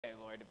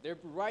okay, Lord, if they're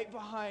right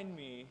behind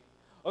me,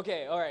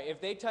 okay, all right,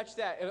 if they touch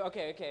that,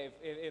 okay,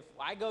 if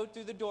I go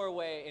through the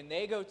doorway and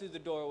they go through the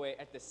doorway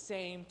at the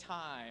same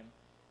time,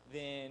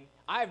 then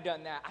I've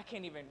done that. I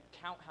can't even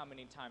count how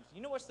many times.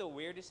 You know what's the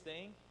weirdest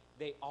thing?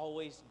 They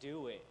always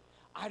do it.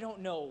 I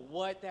don't know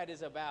what that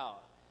is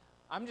about.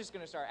 I'm just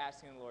going to start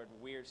asking the Lord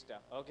weird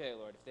stuff. Okay,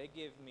 Lord, if they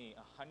give me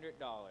 $100,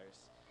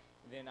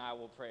 then I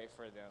will pray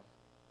for them.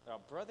 Oh,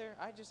 brother,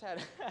 I just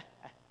had...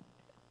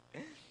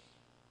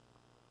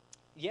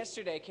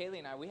 Yesterday, Kaylee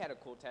and I, we had a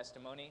cool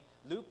testimony.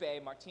 Lupe,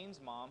 Martine's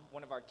mom,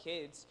 one of our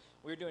kids,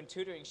 we were doing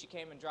tutoring. She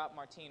came and dropped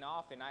Martine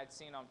off, and I had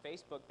seen on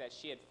Facebook that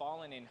she had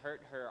fallen and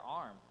hurt her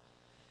arm.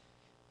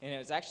 And it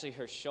was actually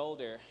her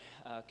shoulder,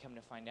 come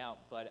to find out.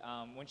 But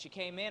when she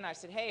came in, I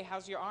said, hey,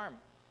 how's your arm?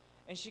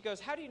 And she goes,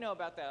 how do you know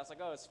about that? I was like,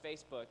 oh, it's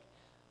Facebook.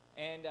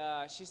 And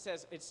she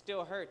says, it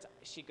still hurts.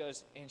 She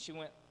goes, and she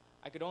went,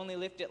 I could only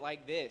lift it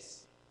like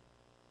this.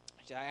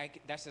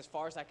 That's as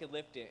far as I could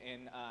lift it.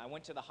 And I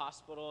went to the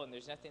hospital, and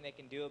there's nothing they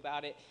can do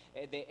about it.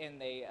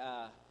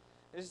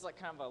 This is like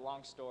kind of a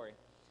long story.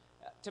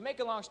 To make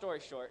a long story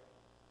short,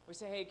 we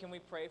say, hey, can we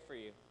pray for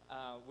you?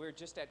 We're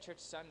just at church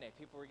Sunday.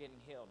 People were getting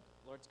healed.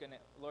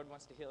 Lord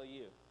wants to heal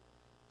you.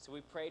 So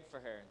we prayed for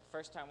her. The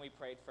first time we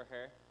prayed for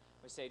her,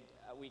 we said,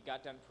 we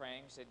got done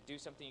praying. We said, do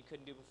something you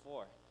couldn't do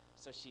before.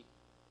 So she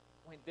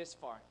went this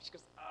far. She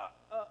goes,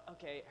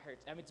 okay, it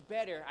hurts. I mean, it's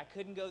better. I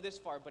couldn't go this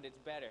far, but it's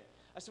better.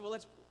 I said, well,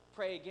 let's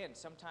pray again.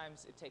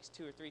 Sometimes it takes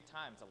 2 or 3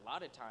 times. A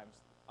lot of times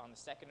on the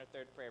second or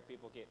third prayer,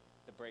 people get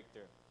the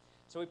breakthrough.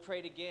 So we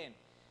prayed again.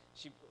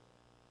 She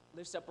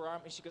lifts up her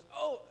arm and she goes,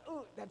 oh,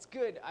 that's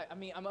good. I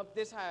mean, I'm up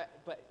this high,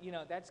 but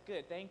that's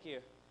good. Thank you.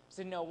 I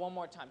said, no, one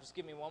more time. Just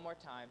give me one more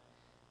time.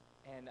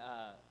 And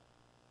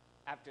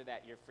after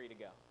that, you're free to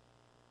go.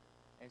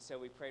 And so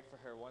we prayed for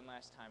her one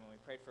last time, and we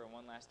prayed for her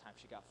one last time.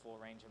 She got full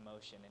range of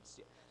motion.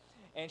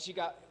 And she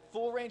got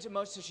full range of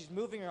motion, so she's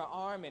moving her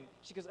arm, and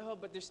she goes, oh,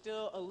 but there's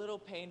still a little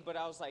pain. But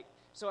I was like,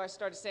 so I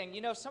started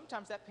saying,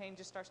 sometimes that pain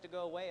just starts to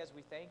go away as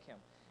we thank him.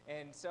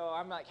 And so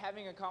I'm like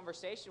having a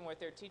conversation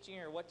with her, teaching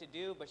her what to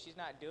do, but she's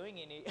not doing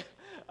any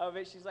of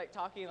it. She's like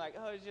talking like,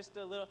 oh, it's just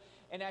a little.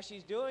 And as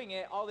she's doing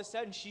it, all of a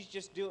sudden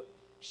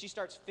she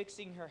starts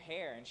fixing her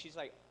hair, and she's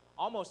like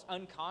almost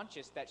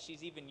unconscious that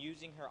she's even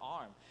using her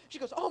arm. She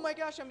goes, oh my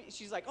gosh,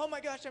 she's like, oh my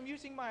gosh, I'm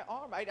using my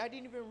arm. I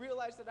didn't even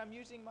realize that I'm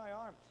using my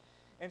arm.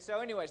 And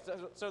so anyways,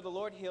 so the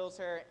Lord heals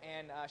her,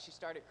 and she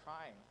started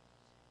crying.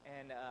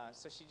 And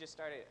so she just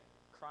started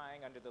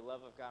crying under the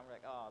love of God. And we're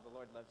like, oh, the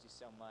Lord loves you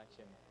so much.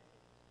 And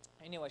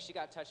anyway, she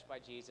got touched by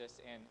Jesus,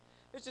 and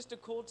it was just a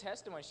cool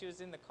testimony. She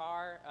was in the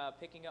car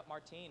picking up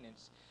Martine, and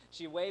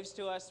she waves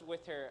to us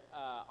with her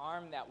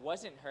arm that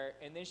wasn't hurt,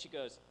 and then she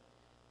goes,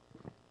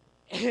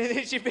 and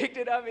then she picked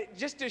it up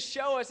just to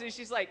show us, and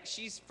she's like,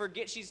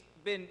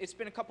 it's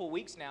been a couple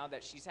weeks now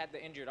that she's had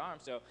the injured arm.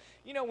 So,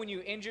 when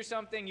you injure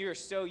something, you're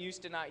so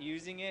used to not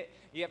using it,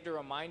 you have to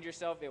remind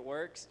yourself it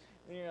works.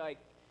 And you're like,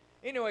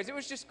 anyways, it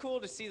was just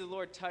cool to see the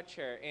Lord touch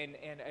her and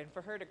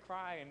for her to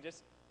cry, and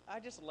I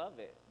just love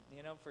it,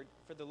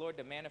 for the Lord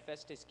to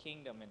manifest his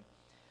kingdom. And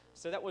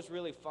so that was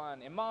really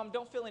fun. And Mom,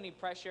 don't feel any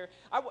pressure.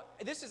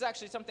 This is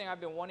actually something I've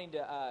been wanting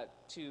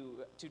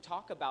to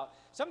talk about.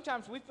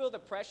 Sometimes we feel the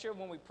pressure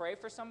when we pray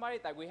for somebody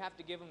that we have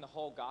to give them the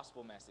whole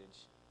gospel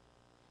message.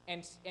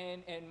 And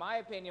in my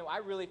opinion, I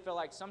really feel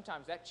like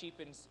sometimes that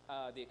cheapens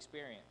the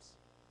experience.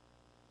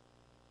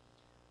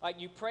 Like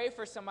you pray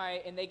for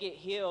somebody and they get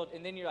healed,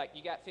 and then you're like,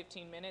 you got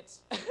 15 minutes?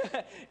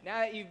 Now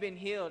that you've been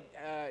healed,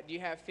 do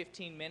you have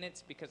 15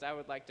 minutes? Because I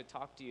would like to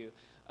talk to you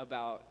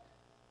about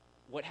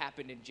what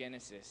happened in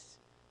Genesis.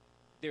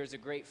 There was a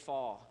great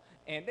fall.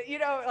 And,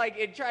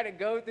 and try to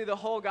go through the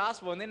whole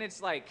gospel, and then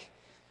it's like,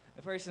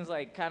 the person's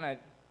like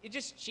it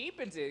just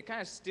cheapens it. It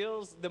kind of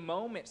steals the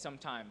moment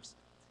sometimes.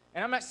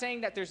 And I'm not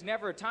saying that there's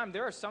never a time.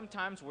 There are some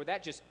times where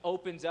that just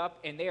opens up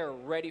and they are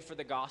ready for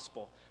the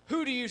gospel.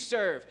 Who do you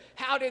serve?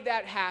 How did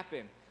that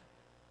happen?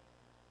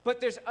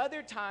 But there's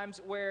other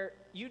times where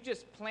you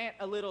just plant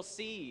a little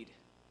seed.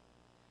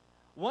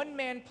 One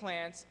man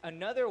plants,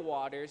 another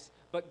waters,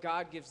 but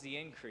God gives the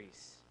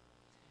increase.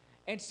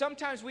 And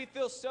sometimes we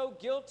feel so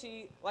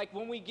guilty, like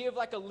when we give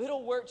like a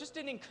little word, just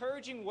an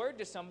encouraging word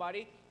to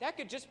somebody, that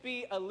could just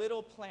be a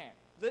little plant,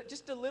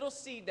 just a little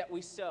seed that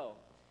we sow.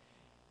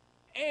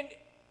 And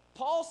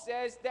Paul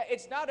says that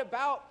it's not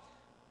about,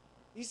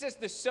 he says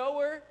the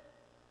sower,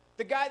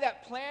 the guy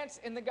that plants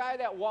and the guy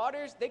that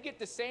waters, they get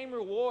the same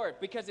reward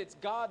because it's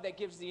God that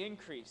gives the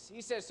increase.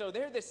 He says, so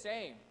they're the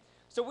same.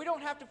 So we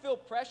don't have to feel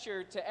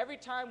pressure to every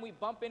time we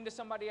bump into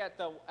somebody at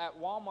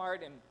Walmart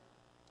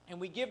and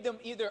we give them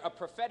either a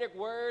prophetic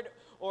word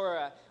or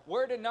a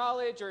word of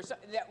knowledge or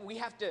something, that we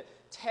have to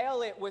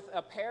tail it with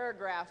a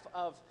paragraph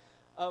of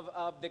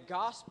the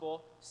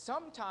gospel.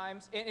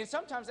 Sometimes, and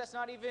sometimes that's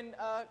not even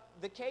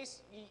the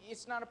case.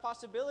 It's not a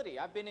possibility.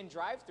 I've been in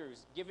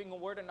drive-thrus giving a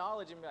word of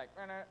knowledge and be like,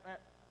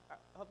 I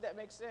hope that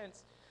makes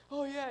sense.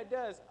 Oh yeah, it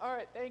does. All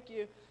right, thank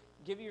you.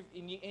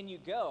 And you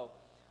go.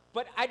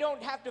 But I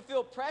don't have to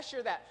feel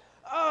pressure that,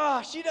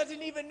 she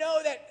doesn't even know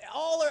that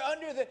all are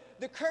under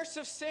the curse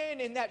of sin,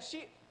 and that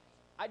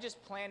I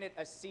just planted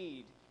a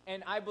seed,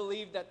 and I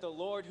believe that the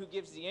Lord who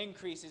gives the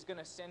increase is going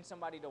to send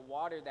somebody to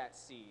water that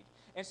seed.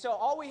 And so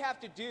all we have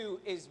to do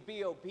is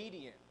be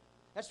obedient.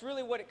 That's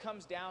really what it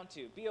comes down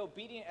to. Be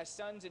obedient as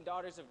sons and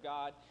daughters of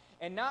God,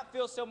 and not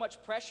feel so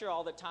much pressure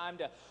all the time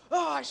to,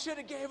 oh, I should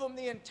have gave them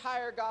the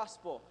entire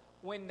gospel,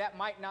 when that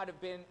might not have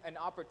been an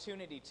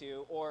opportunity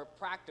to or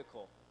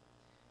practical.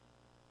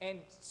 And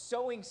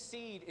sowing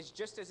seed is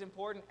just as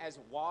important as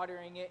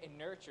watering it and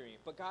nurturing it,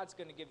 but God's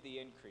going to give the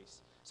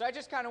increase. So I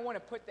just kind of want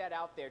to put that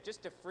out there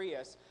just to free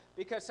us,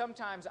 because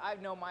sometimes I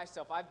know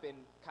myself, I've been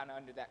kind of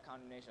under that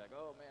condemnation, like,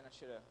 oh man, I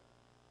should have.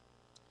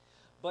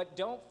 But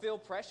don't feel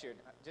pressured.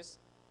 Just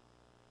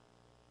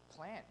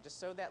plant. Just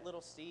sow that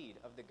little seed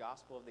of the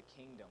gospel of the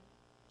kingdom.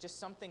 Just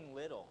something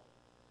little.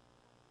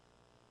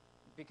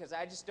 Because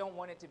I just don't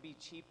want it to be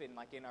cheapened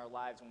like in our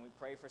lives when we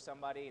pray for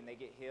somebody and they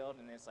get healed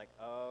and it's like,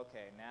 oh,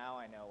 okay, now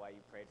I know why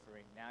you prayed for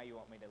me. Now you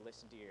want me to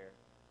listen to your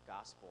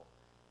gospel.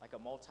 Like a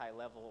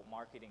multi-level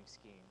marketing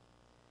scheme.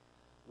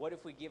 What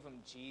if we give them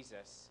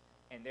Jesus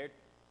and they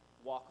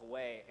walk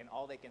away and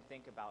all they can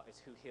think about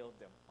is who healed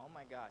them? Oh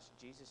my gosh,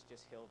 Jesus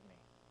just healed me.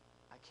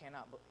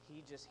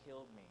 He just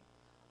healed me.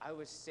 I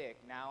was sick,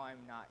 now I'm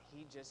not.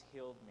 He just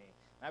healed me.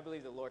 And I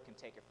believe the Lord can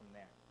take it from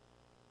there.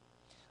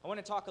 I want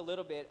to talk a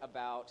little bit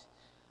about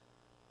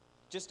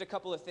just a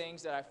couple of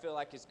things that I feel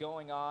like is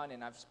going on,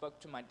 and I've spoke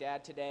to my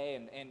dad today,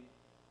 and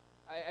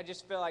I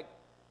just feel like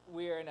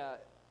we're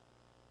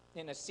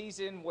in a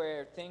season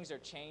where things are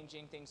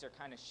changing, things are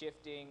kind of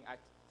shifting. I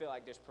feel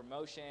like there's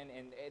promotion,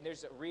 and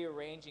there's a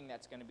rearranging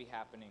that's going to be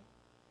happening,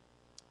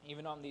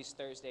 even on these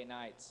Thursday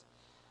nights.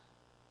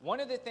 One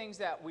of the things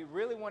that we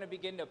really want to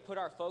begin to put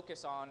our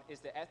focus on is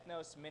the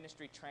Ethnos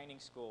Ministry Training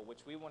School, which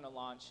we want to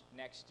launch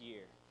next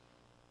year.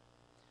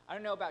 I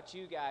don't know about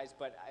you guys,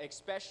 but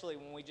especially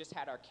when we just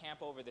had our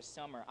camp over the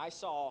summer, I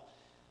saw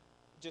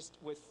just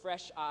with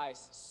fresh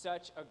eyes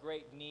such a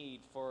great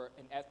need for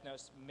an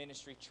Ethnos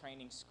Ministry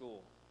Training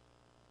School.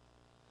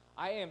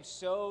 I am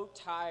so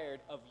tired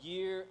of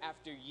year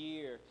after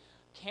year,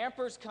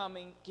 campers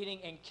coming, getting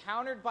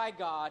encountered by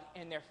God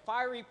and their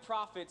fiery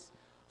prophets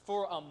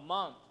for a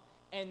month.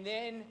 And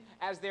then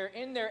as they're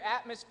in their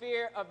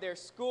atmosphere of their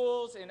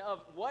schools and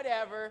of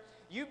whatever,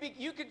 you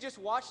could just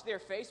watch their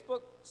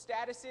Facebook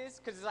statuses,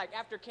 because it's like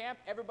after camp,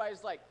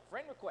 everybody's like,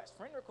 friend request,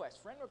 friend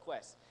request, friend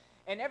request.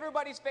 And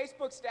everybody's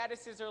Facebook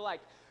statuses are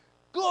like,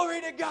 glory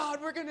to God,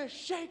 we're going to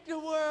shake the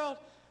world.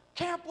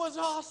 Camp was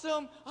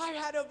awesome. I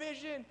had a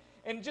vision.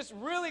 And just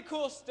really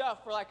cool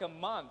stuff for like a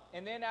month.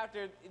 And then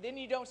then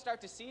you don't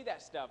start to see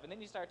that stuff. And then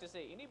you start to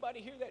say,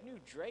 anybody hear that new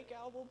Drake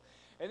album?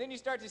 And then you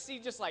start to see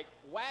just like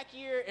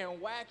wackier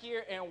and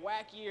wackier and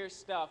wackier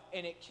stuff,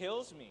 and it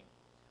kills me.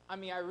 I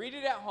mean, I read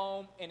it at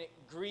home, and it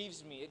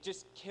grieves me. It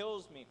just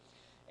kills me.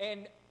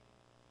 And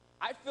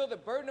I feel the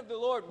burden of the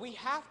Lord. We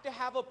have to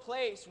have a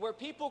place where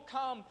people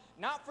come,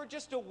 not for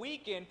just a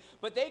weekend,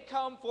 but they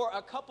come for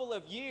a couple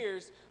of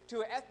years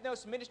to an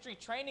Ethnos Ministry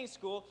Training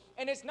School.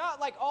 And it's not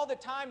like all the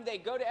time they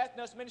go to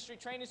Ethnos Ministry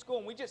Training School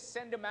and we just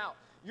send them out.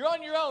 You're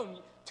on your own.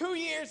 2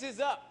 years is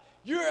up.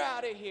 You're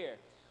out of here.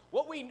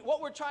 What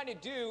we're trying to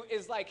do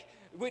is like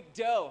with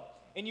dough,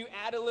 and you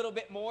add a little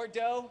bit more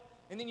dough,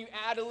 and then you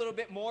add a little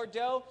bit more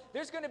dough.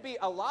 There's going to be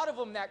a lot of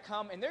them that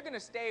come, and they're going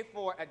to stay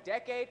for a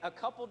decade, a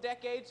couple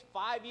decades,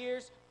 5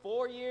 years,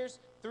 4 years,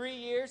 3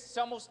 years.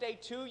 Some will stay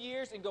 2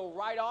 years and go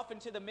right off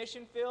into the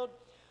mission field.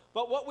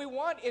 But what we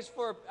want is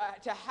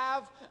to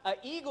have an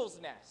eagle's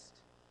nest.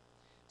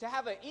 To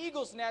have an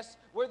eagle's nest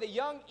where the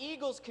young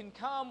eagles can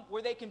come,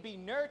 where they can be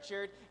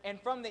nurtured, and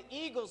from the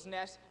eagle's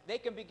nest, they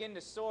can begin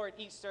to soar and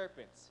eat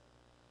serpents.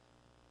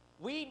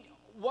 We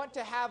want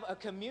to have a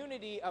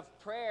community of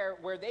prayer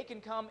where they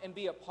can come and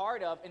be a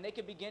part of, and they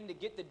can begin to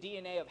get the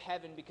DNA of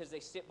heaven because they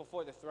sit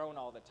before the throne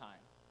all the time.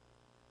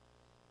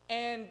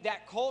 And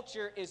that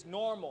culture is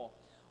normal.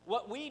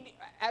 What we,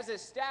 as a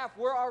staff,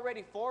 we're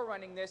already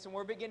forerunning this, and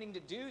we're beginning to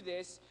do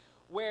this,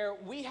 where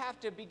we have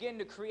to begin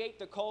to create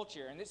the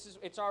culture, and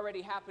it's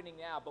already happening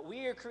now, but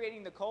we are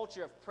creating the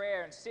culture of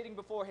prayer and sitting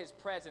before His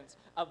presence,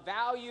 a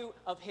value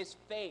of His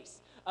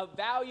face, a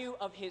value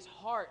of His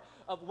heart,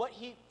 of what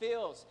He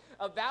feels,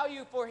 a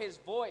value for His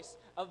voice,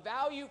 a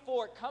value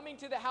for coming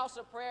to the house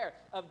of prayer,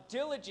 of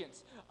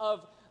diligence,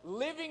 of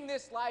living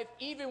this life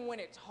even when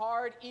it's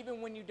hard,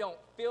 even when you don't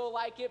feel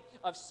like it,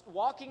 of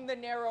walking the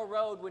narrow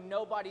road when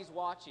nobody's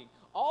watching.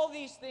 All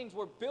these things,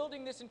 we're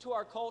building this into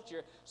our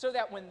culture so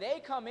that when they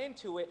come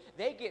into it,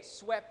 they get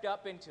swept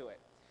up into it.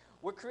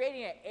 We're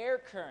creating an air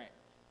current.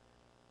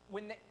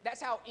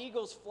 That's how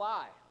eagles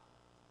fly.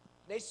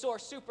 They soar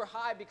super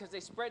high because they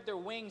spread their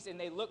wings and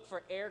they look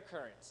for air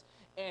currents.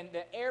 And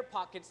the air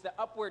pockets, the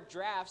upward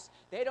drafts,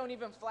 they don't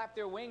even flap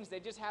their wings.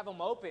 They just have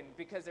them open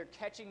because they're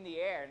catching the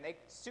air. And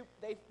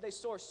they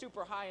soar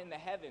super high in the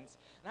heavens.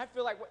 And I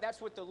feel like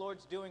that's what the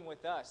Lord's doing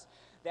with us,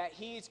 that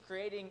He's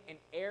creating an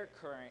air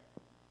current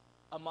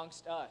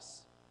amongst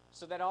us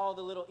so that all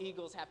the little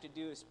eagles have to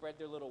do is spread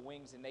their little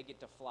wings and they get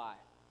to fly.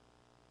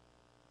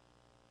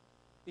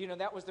 You know,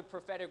 that was the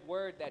prophetic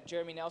word that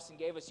Jeremy Nelson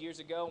gave us years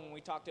ago when we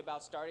talked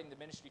about starting the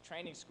ministry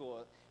training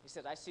school. He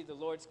said, I see the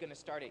Lord's going to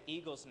start an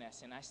eagle's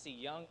nest, and I see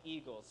young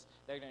eagles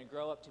that are going to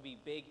grow up to be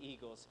big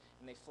eagles,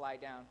 and they fly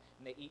down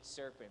and they eat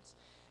serpents.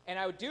 And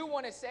I do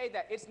want to say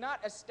that it's not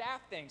a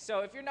staff thing.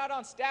 So if you're not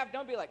on staff,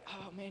 don't be like,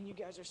 oh man, you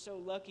guys are so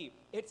lucky.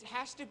 It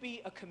has to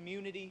be a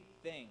community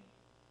thing.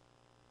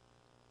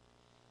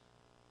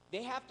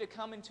 They have to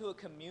come into a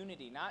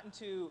community, not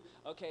into,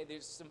 okay,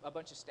 there's a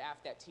bunch of staff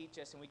that teach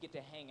us and we get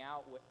to hang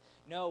out with.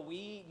 No,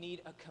 we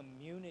need a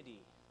community.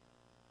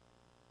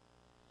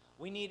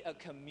 We need a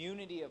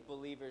community of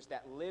believers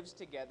that lives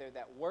together,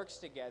 that works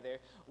together.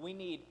 We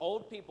need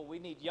old people, we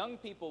need young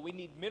people, we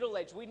need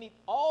middle-aged, we need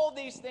all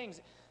these things.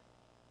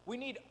 We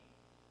need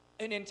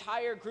an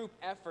entire group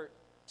effort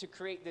to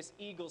create this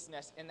eagle's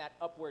nest in that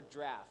upward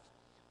draft.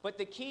 But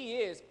the key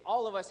is,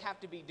 all of us have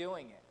to be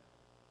doing it.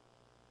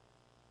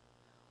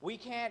 We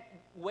can't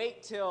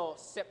wait till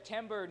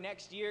September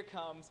next year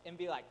comes and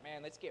be like,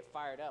 man, let's get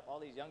fired up. All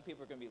these young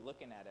people are going to be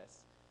looking at us.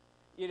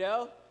 You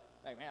know?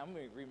 Like, man, I'm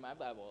going to read my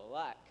Bible a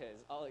lot because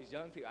all these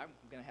young people, I'm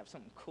going to have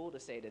something cool to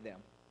say to them.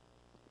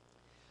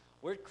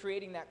 We're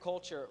creating that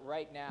culture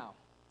right now.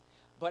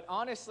 But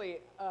honestly,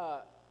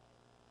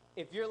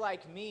 if you're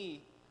like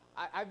me,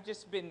 I've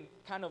just been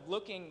kind of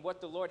looking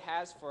what the Lord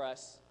has for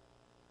us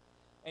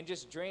and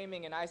just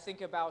dreaming, and I think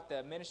about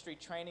the ministry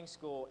training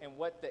school and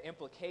what the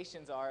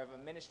implications are of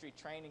a ministry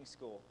training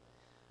school.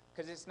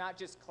 Because it's not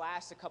just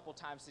class a couple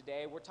times a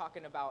day. We're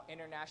talking about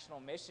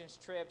international missions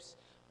trips.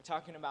 We're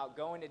talking about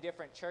going to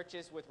different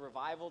churches with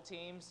revival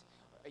teams,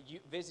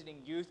 visiting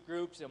youth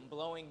groups and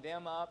blowing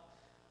them up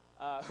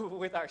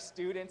with our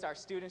students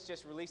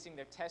just releasing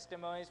their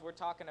testimonies. We're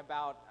talking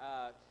about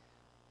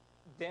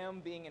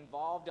them being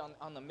involved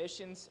on the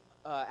missions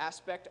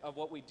aspect of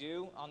what we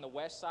do on the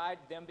west side,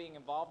 them being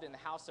involved in the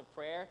house of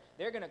prayer.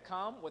 They're going to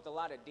come with a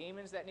lot of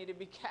demons that need to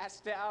be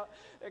cast out.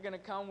 They're going to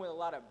come with a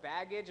lot of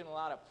baggage and a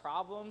lot of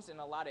problems and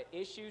a lot of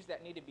issues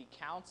that need to be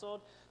counseled.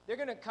 They're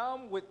going to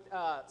come with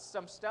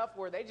some stuff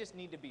where they just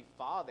need to be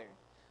fathered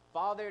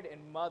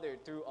and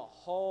mothered through a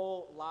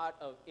whole lot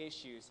of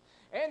issues.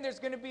 And there's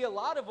going to be a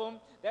lot of them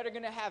that are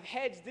going to have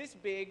heads this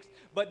big,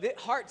 but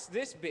hearts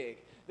this big.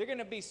 They're going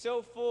to be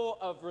so full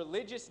of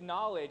religious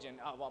knowledge and,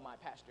 oh, well, my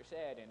pastor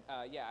said,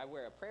 and yeah, I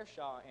wear a prayer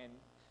shawl, and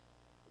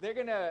they're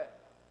going to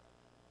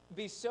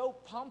be so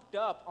pumped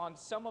up on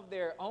some of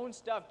their own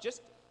stuff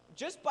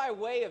just by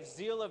way of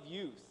zeal of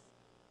youth.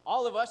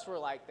 All of us were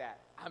like that.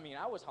 I mean,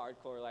 I was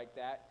hardcore like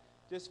that,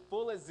 just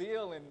full of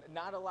zeal and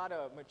not a lot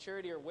of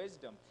maturity or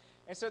wisdom.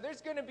 And so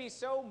there's going to be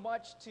so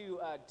much to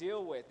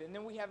deal with. And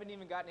then we haven't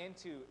even gotten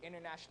into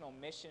international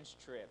missions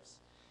trips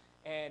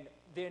and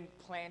then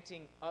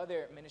planting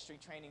other ministry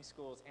training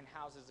schools and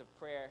houses of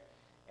prayer.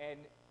 And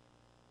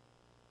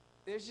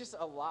there's just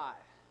a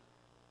lot.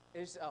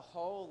 There's a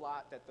whole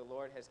lot that the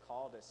Lord has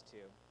called us to.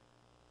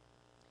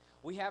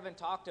 We haven't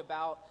talked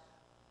about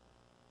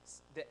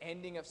the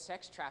ending of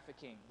sex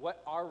trafficking,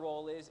 what our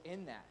role is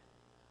in that.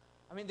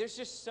 I mean, there's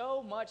just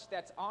so much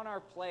that's on our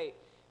plate.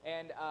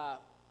 And,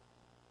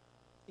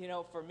 you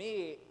know, for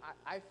me,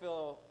 I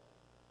feel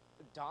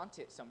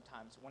daunted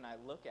sometimes when I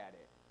look at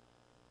it.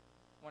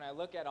 When I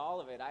look at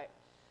all of it,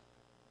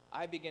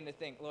 I begin to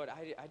think, Lord,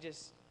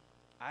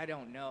 I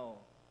don't know.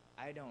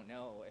 I don't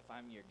know if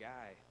I'm your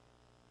guy.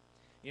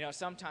 You know,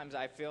 sometimes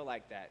I feel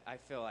like that. I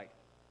feel like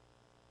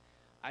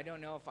I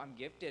don't know if I'm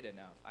gifted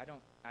enough.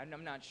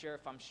 I'm not sure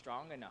if I'm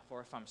strong enough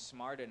or if I'm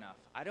smart enough.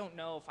 I don't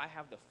know if I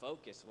have the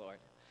focus, Lord.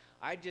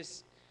 I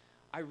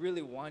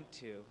really want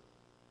to.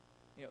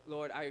 You know,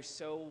 Lord, I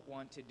so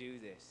want to do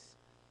this.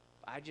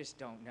 I just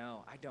don't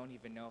know. I don't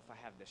even know if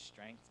I have the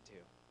strength to.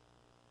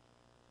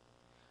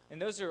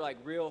 And those are like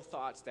real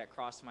thoughts that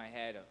cross my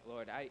head.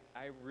 Lord, I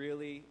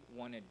really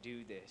want to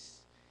do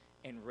this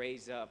and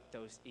raise up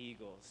those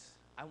eagles.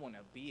 I want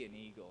to be an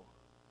eagle.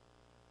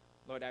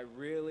 Lord, I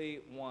really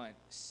want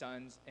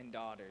sons and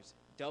daughters,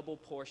 double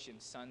portion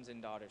sons and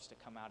daughters to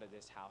come out of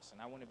this house,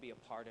 and I want to be a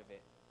part of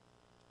it.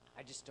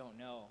 I just don't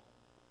know.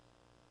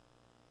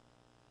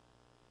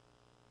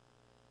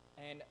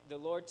 And the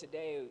Lord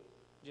today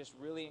just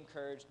really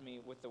encouraged me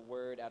with the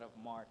word out of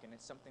Mark, and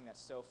it's something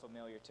that's so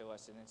familiar to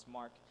us, and it's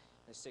Mark,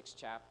 the 6th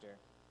chapter.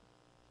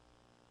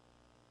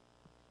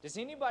 Does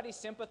anybody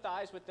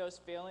sympathize with those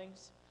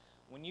feelings?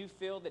 When you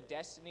feel the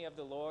destiny of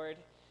the Lord,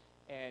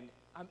 and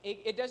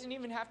it doesn't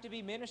even have to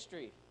be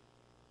ministry.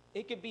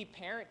 It could be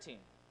parenting.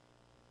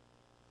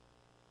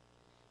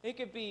 It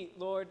could be,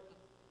 Lord,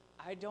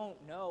 I don't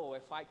know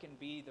if I can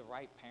be the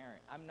right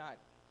parent.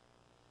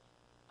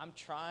 I'm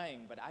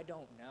trying, but I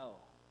don't know.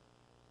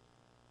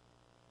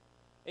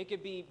 It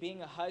could be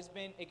being a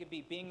husband. It could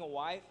be being a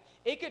wife.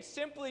 It could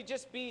simply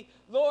just be,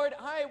 Lord,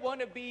 I want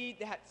to be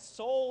that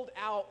sold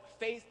out,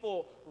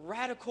 faithful,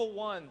 radical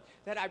one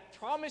that I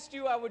promised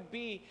you I would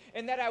be,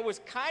 and that I was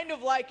kind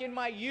of like in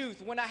my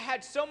youth when I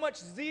had so much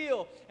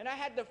zeal and I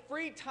had the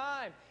free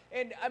time.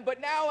 But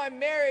now I'm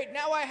married.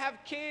 Now I have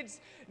kids.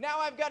 Now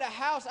I've got a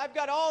house. I've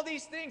got all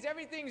these things.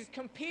 Everything's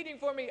competing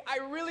for me. I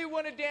really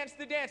want to dance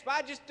the dance, but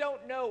I just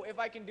don't know if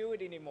I can do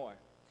it anymore.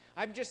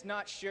 I'm just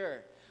not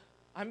sure.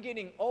 I'm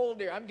getting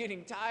older. I'm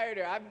getting tired.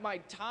 My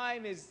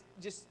time is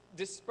just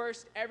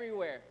dispersed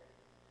everywhere.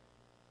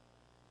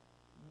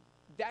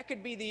 That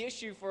could be the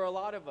issue for a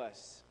lot of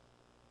us.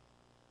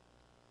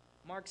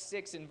 Mark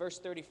 6 and verse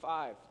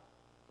 35.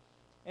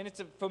 And it's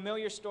a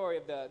familiar story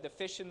of the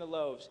fish and the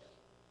loaves.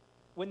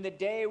 When the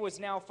day was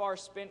now far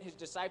spent, his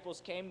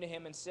disciples came to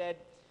him and said,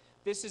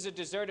 "This is a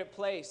deserted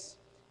place,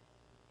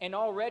 and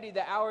already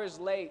the hour is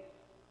late.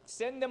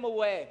 Send them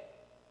away,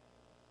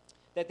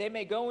 that they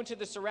may go into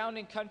the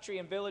surrounding country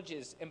and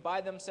villages and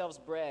buy themselves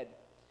bread,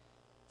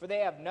 for they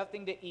have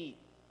nothing to eat."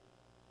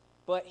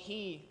 But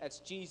he, that's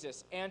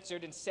Jesus,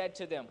 answered and said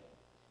to them,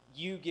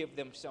 "You give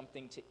them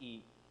something to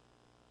eat."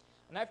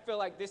 And I feel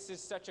like this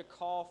is such a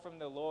call from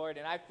the Lord,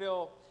 and I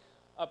feel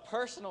a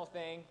personal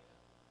thing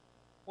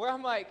where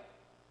I'm like,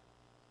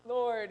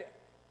 Lord,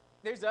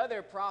 there's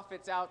other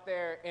prophets out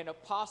there and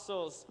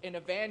apostles and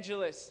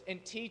evangelists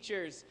and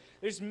teachers.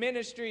 There's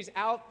ministries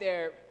out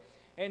there,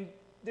 and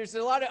there's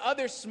a lot of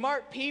other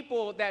smart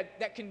people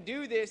that can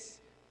do this.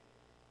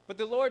 But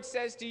the Lord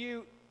says to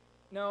you,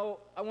 no,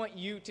 I want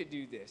you to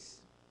do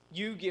this.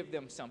 You give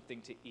them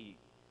something to eat.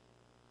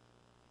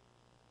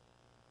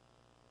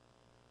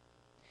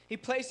 He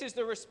places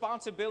the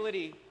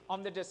responsibility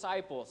on the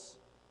disciples.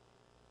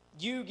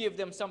 You give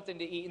them something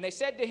to eat. And they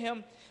said to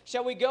him,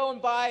 "Shall we go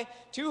and buy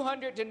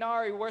 200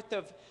 denarii worth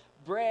of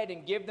bread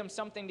and give them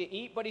something to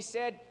eat?" But he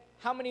said,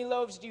 "How many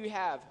loaves do you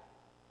have?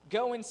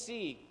 Go and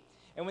see."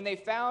 And when they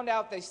found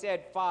out, they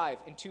said, 5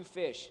 and 2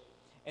 fish.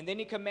 And then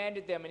he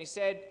commanded them, and he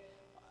said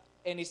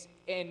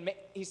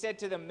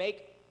to them,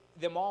 "Make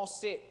them all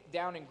sit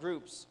down in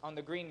groups on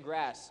the green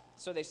grass."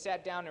 So they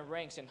sat down in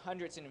ranks in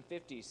hundreds and in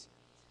fifties.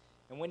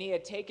 And when he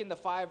had taken the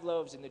 5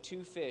 loaves and the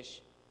 2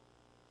 fish,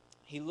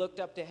 he looked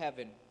up to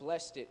heaven,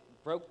 blessed it,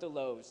 broke the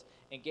loaves,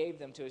 and gave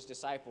them to his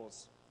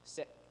disciples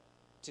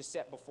to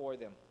set before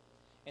them.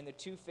 And the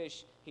 2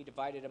 fish he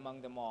divided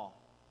among them all.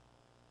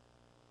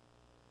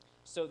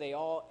 So they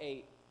all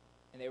ate,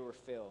 and they were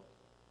filled.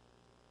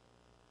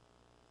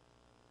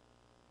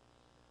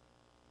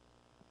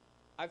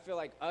 I feel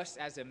like us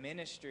as a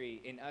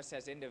ministry and us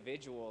as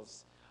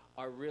individuals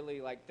are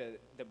really like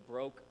the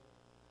broke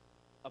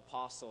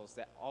apostles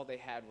that all they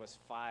had was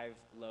 5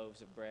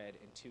 loaves of bread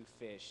and 2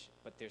 fish,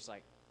 but there's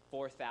like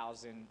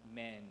 4,000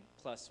 men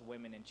plus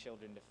women and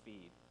children to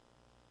feed.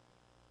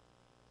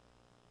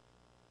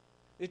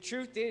 The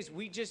truth is,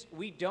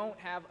 we don't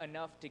have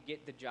enough to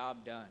get the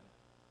job done.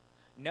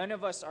 None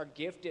of us are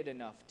gifted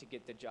enough to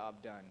get the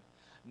job done.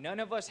 None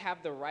of us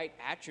have the right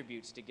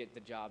attributes to get the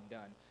job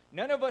done.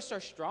 None of us are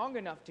strong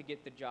enough to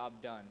get the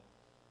job done.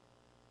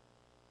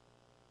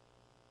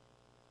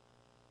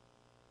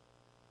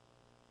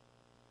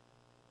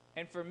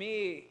 And for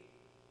me,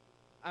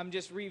 I'm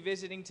just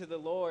revisiting to the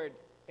Lord,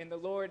 and the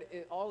Lord,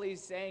 all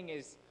he's saying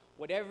is,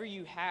 whatever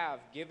you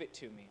have, give it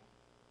to me.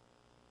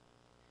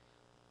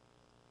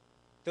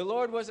 The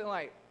Lord wasn't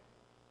like,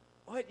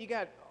 what, you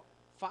got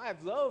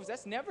 5 loaves?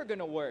 That's never going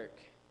to work.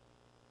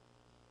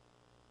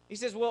 He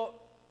says, well,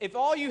 if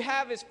all you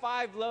have is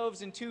 5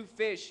 loaves and 2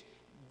 fish,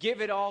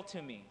 give it all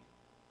to me.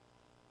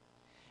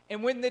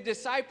 And when the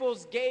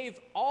disciples gave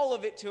all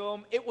of it to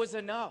him, it was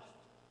enough.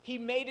 He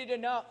made it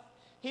enough.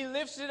 He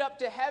lifts it up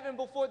to heaven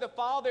before the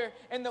Father,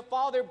 and the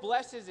Father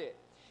blesses it.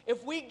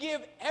 If we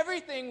give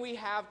everything we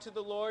have to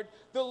the Lord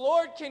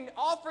can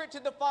offer it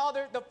to the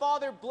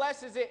Father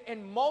blesses it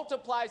and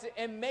multiplies it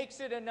and makes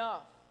it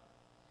enough.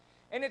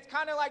 And it's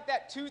kind of like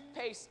that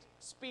toothpaste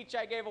speech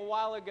I gave a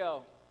while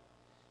ago.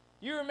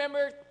 You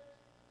remember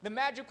the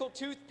magical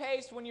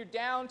toothpaste when you're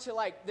down to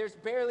like there's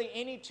barely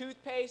any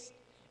toothpaste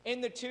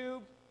in the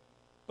tube,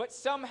 but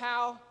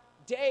somehow,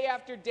 day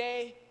after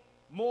day,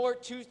 more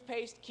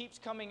toothpaste keeps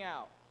coming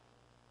out.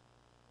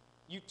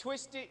 You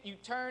twist it, you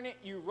turn it,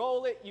 you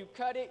roll it, you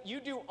cut it, you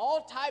do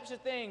all types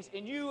of things,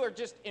 and you are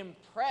just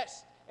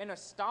impressed and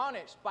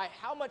astonished by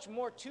how much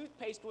more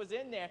toothpaste was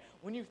in there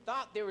when you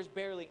thought there was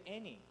barely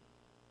any.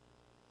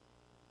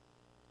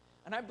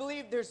 And I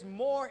believe there's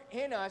more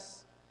in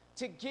us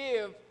to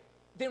give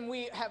than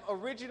we have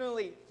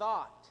originally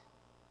thought.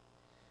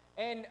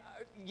 And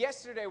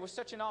yesterday was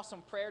such an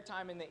awesome prayer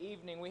time in the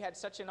evening. We had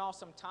such an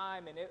awesome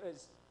time, and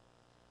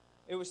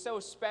it was so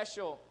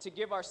special to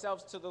give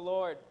ourselves to the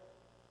Lord.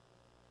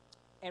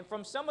 And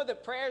from some of the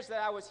prayers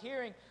that I was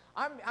hearing,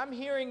 I'm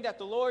hearing that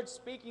the Lord's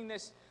speaking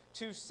this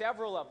to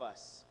several of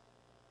us.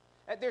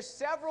 That there's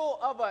several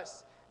of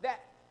us that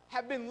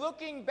have been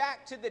looking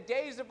back to the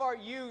days of our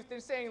youth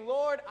and saying,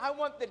 Lord, I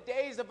want the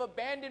days of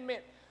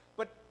abandonment,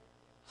 but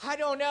I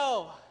don't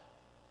know.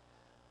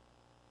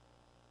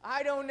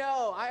 I don't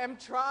know. I am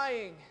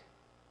trying.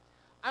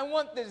 I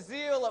want the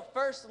zeal of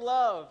first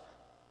love.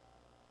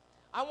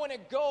 I want to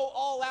go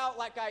all out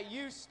like I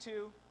used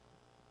to.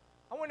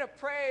 I want to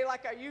pray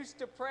like I used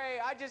to pray.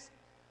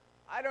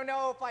 I don't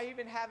know if I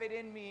even have it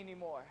in me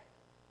anymore.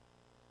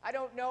 I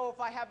don't know if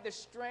I have the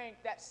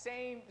strength, that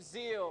same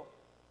zeal.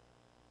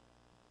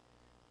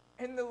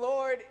 And the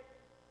Lord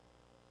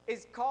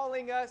is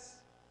calling us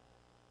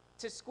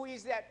to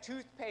squeeze that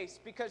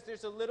toothpaste because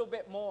there's a little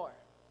bit more.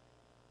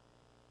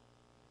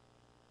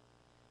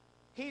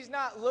 He's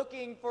not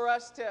looking for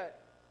us to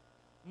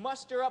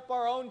muster up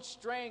our own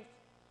strength.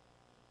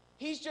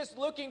 He's just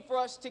looking for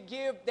us to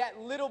give that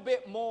little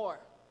bit more,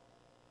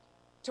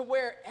 to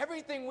where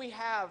everything we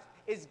have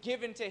is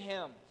given to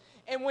Him.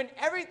 And when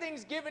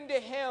everything's given to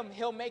Him,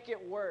 He'll make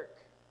it work.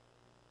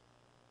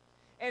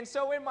 And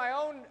so in my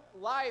own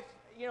life,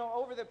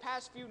 over the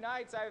past few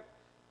nights, I've,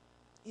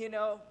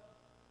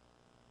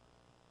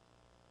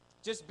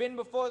 just been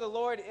before the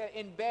Lord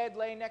in bed,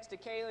 laying next to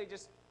Kaylee,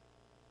 just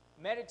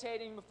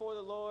meditating before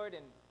the Lord.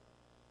 And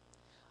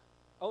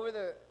over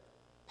the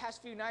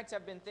past few nights,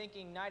 I've been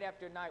thinking night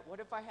after night, what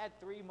if I had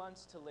 3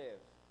 months to live?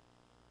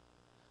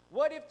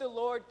 What if the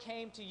Lord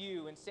came to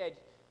you and said,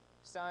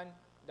 son,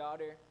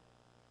 daughter,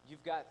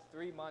 you've got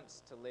 3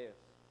 months to live.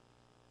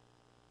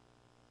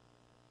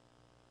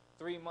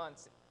 3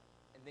 months,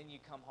 and then you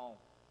come home.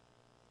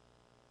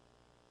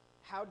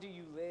 How do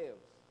you live?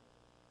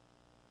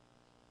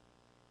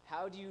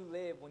 How do you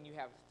live when you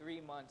have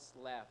 3 months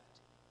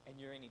left and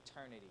you're in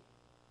eternity?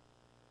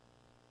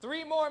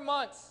 3 more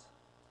months,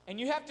 and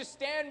you have to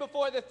stand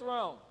before the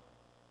throne.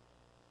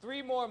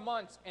 3 more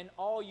months, and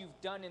all you've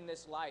done in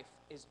this life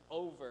is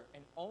over,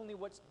 and only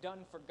what's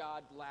done for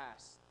God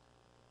lasts.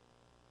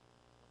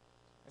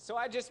 And so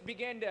I just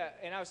began to,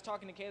 and I was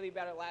talking to Kaylee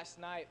about it last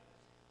night,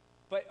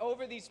 but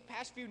over these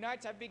past few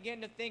nights, I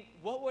began to think,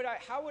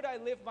 how would I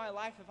live my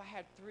life if I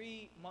had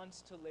 3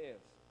 months to live?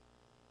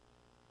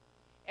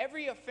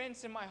 Every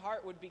offense in my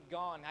heart would be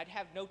gone. I'd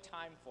have no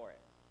time for it.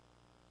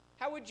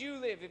 How would you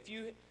live if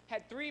you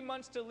had 3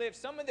 months to live?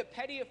 Some of the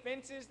petty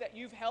offenses that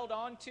you've held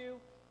on to,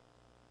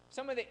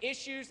 some of the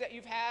issues that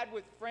you've had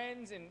with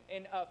friends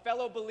and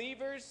fellow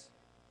believers,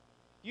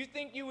 you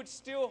think you would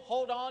still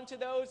hold on to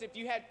those if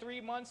you had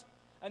 3 months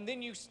and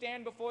then you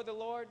stand before the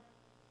Lord?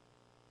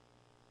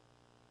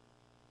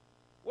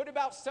 What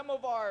about some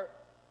of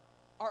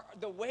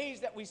the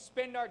ways that we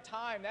spend our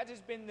time? That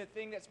has been the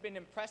thing that's been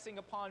impressing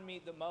upon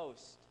me the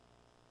most.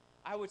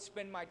 I would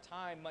spend my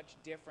time much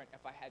different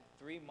if I had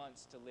 3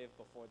 months to live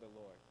before the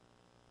Lord.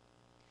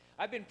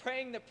 I've been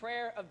praying the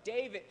prayer of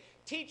David.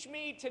 Teach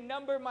me to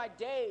number my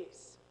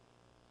days.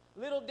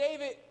 Little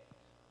David,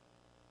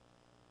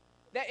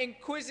 that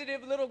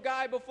inquisitive little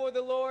guy before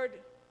the Lord.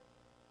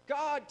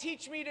 God,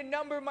 teach me to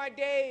number my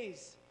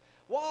days.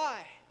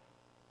 Why?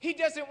 He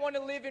doesn't want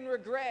to live in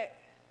regret.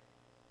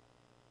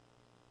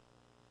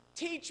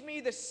 Teach me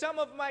the sum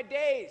of my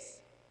days.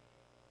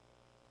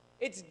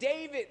 It's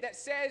David that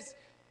says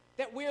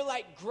that we're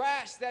like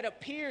grass that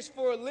appears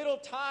for a little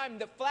time.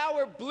 The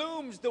flower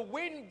blooms, the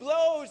wind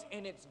blows,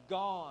 and it's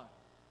gone.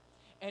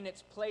 And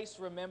its place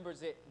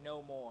remembers it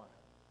no more.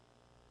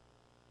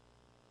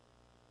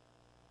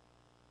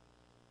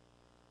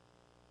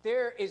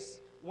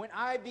 When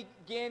I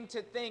begin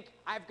to think,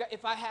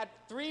 if I had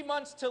 3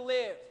 months to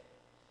live,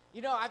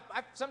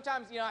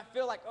 sometimes, I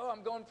feel like,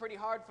 I'm going pretty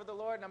hard for the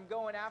Lord and I'm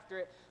going after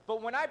it.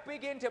 But when I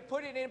begin to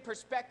put it in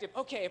perspective,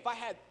 okay, if I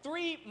had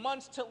 3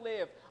 months to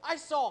live, I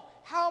saw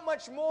how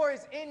much more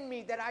is in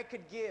me that I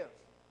could give.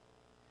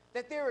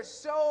 That there is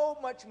so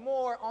much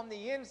more on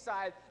the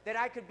inside that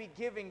I could be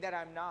giving that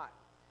I'm not.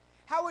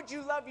 How would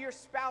you love your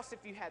spouse if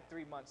you had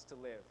 3 months to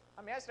live?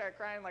 I started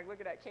crying,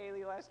 looking at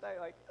Kaylee last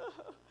night,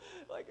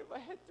 if I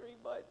had 3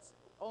 months,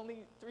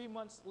 only 3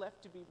 months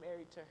left to be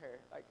married to her.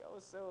 I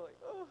was so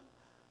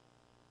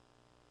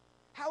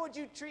How would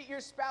you treat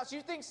your spouse?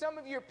 You think some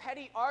of your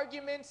petty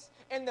arguments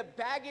and the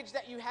baggage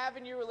that you have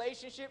in your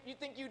relationship, you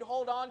think you'd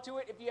hold on to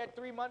it if you had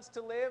 3 months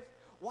to live?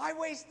 Why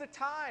waste the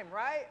time,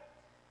 right?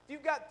 If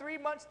you've got 3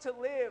 months to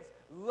live,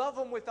 love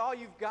them with all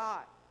you've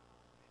got.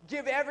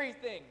 Give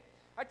everything.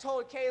 I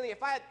told Kaylee,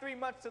 if I had 3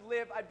 months to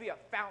live, I'd be a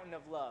fountain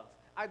of love.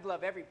 I'd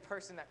love every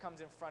person that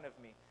comes in front of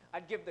me.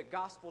 I'd give the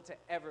gospel to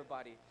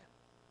everybody.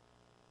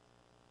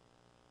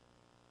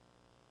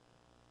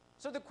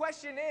 So the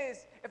question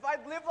is, if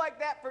I'd live like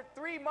that for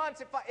 3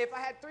 months, if I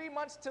had 3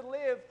 months to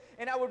live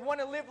and I would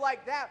want to live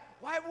like that,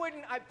 why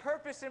wouldn't I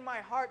purpose in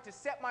my heart to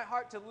set my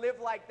heart to live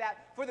like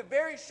that for the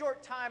very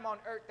short time on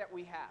earth that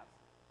we have?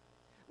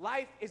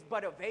 Life is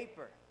but a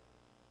vapor.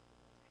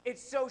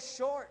 It's so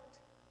short.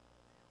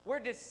 We're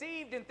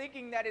deceived in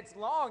thinking that it's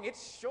long.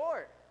 It's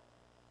short.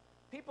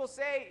 People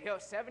say,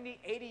 70,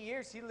 80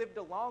 years, he lived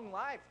a long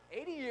life.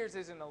 80 years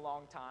isn't a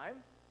long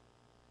time.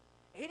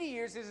 80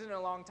 years isn't a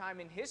long time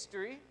in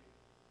history.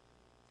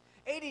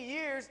 80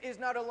 years is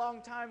not a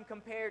long time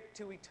compared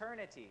to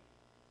eternity.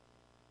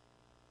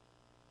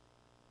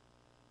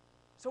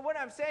 So what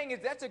I'm saying is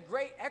that's a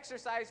great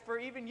exercise for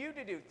even you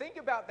to do. Think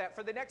about that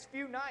for the next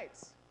few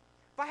nights.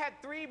 If I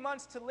had 3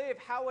 months to live,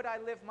 how would I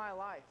live my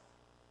life?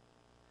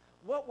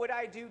 What would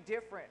I do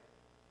different?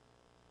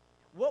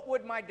 What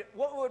would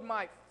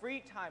my free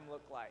time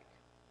look like?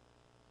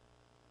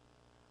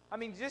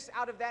 Just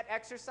out of that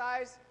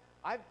exercise,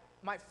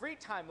 my free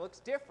time looks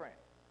different.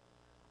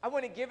 I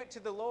want to give it to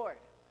the Lord.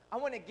 I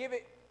want to give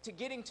it to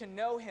getting to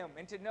know Him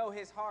and to know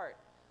His heart.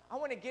 I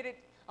want to give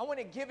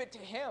it to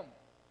Him.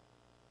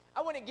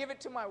 I want to give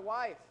it to my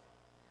wife.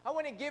 I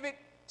want to give it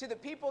to the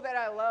people that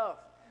I love.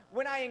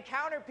 When I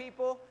encounter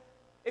people,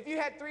 If you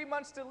had 3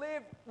 months to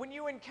live, when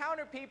you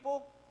encounter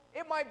people,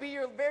 it might be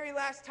your very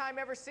last time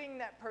ever seeing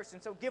that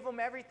person. So give them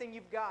everything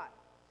you've got.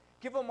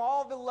 Give them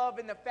all the love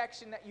and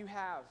affection that you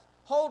have.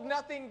 Hold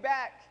nothing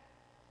back.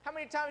 How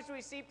many times do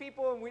we see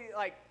people and we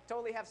like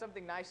totally have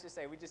something nice to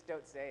say, we just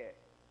don't say it?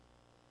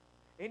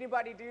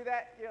 Anybody do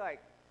that? You're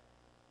like,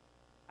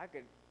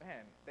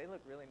 man, they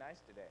look really nice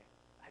today.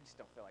 I just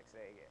don't feel like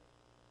saying it.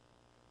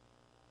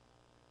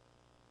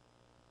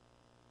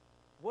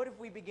 What if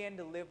we began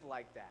to live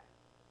like that?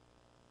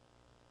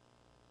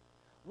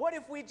 What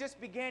if we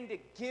just began to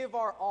give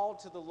our all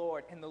to the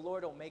Lord and the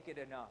Lord will make it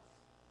enough?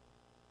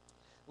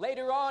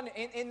 Later on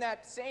in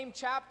that same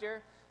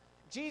chapter,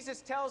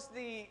 Jesus tells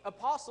the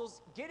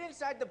apostles, get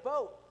inside the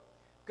boat.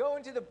 Go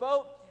into the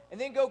boat and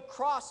then go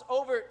cross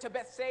over to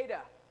Bethsaida.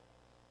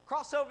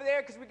 Cross over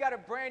there because we got a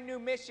brand new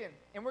mission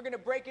and we're going to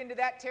break into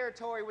that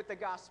territory with the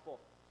gospel.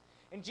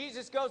 And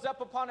Jesus goes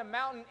up upon a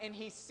mountain and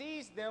he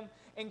sees them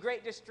in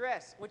great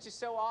distress, which is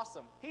so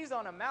awesome. He's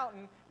on a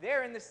mountain,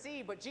 they're in the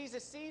sea, but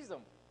Jesus sees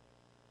them.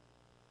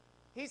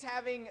 He's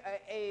having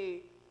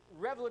a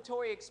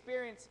revelatory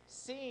experience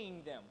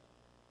seeing them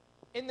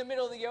in the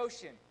middle of the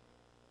ocean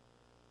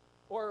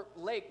or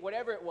lake,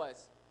 whatever it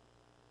was.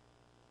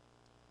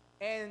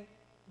 And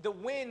the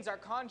winds are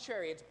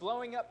contrary. It's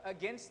blowing up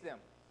against them.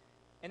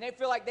 And they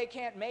feel like they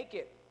can't make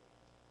it.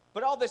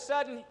 But all of a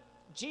sudden,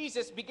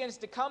 Jesus begins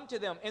to come to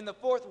them in the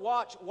fourth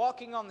watch,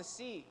 walking on the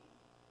sea.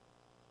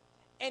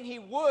 And he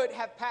would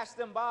have passed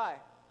them by.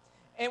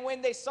 And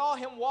when they saw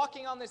him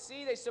walking on the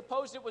sea, they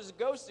supposed it was a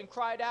ghost and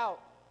cried out.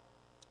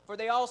 For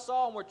they all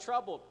saw and were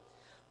troubled.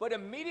 But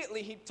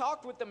immediately he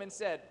talked with them and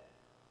said,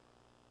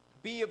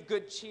 be of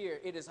good cheer,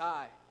 it is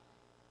I.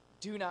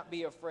 Do not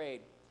be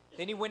afraid.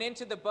 Then he went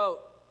into the boat,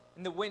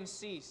 and the wind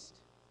ceased.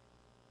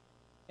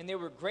 And they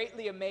were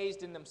greatly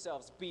amazed in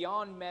themselves,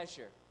 beyond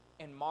measure,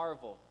 and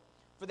marveled.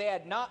 For they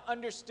had not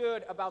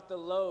understood about the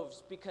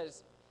loaves,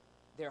 because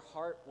their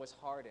heart was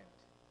hardened.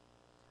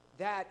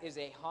 That is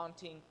a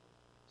haunting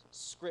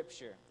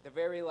scripture. The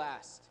very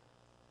last,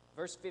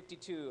 verse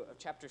 52 of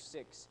chapter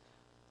 6.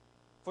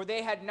 For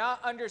they had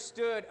not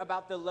understood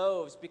about the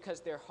loaves, because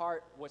their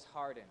heart was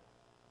hardened.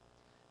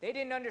 They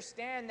didn't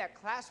understand that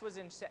class was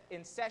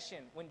in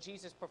session when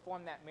Jesus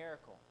performed that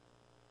miracle.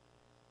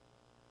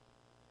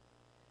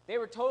 They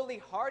were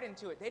totally hardened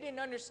to it. They didn't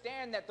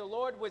understand that the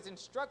Lord was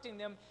instructing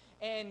them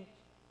and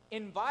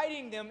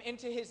inviting them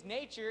into his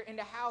nature,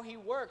 into how he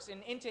works,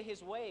 and into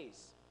his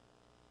ways.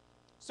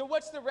 So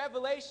what's the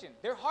revelation?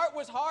 Their heart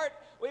was hard.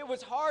 It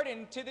was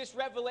hardened to this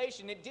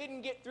revelation. It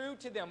didn't get through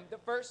to them the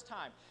first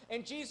time.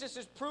 And Jesus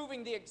is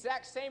proving the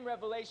exact same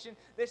revelation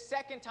the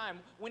second time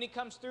when he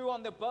comes through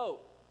on the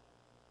boat.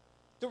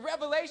 The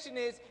revelation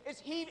is if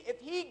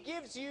he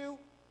gives you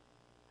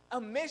a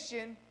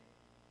mission,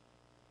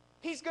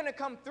 he's going to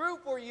come through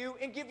for you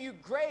and give you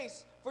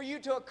grace for you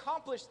to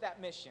accomplish that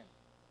mission.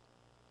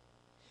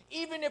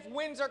 Even if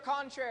winds are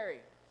contrary,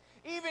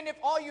 even if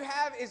all you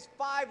have is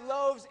 5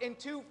 loaves and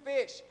 2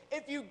 fish,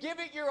 if you give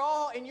it your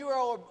all and you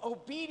are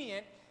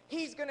obedient,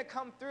 he's going to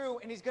come through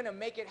and he's going to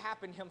make it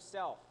happen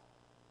himself.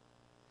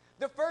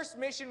 The first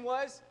mission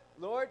was,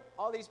 Lord,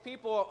 all these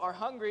people are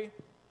hungry.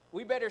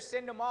 We better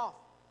send them off,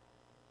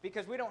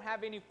 because we don't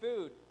have any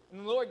food. And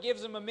the Lord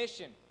gives them a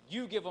mission.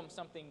 You give them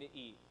something to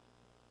eat.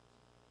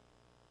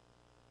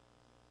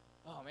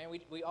 Oh man,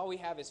 all we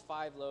have is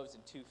 5 loaves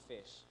and 2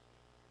 fish.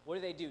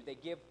 What do? They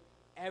give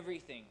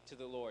everything to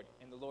the Lord,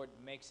 and the Lord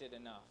makes it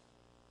enough.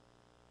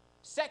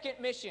 Second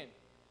mission.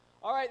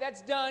 All right,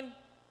 that's done.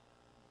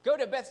 Go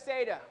to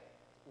Bethsaida.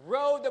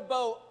 Row the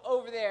boat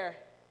over there.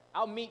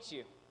 I'll meet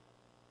you.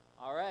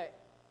 All right.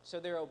 So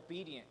they're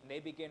obedient, and they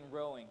begin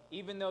rowing,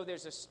 even though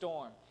there's a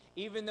storm.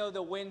 Even though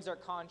the winds are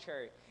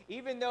contrary,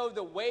 even though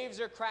the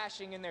waves are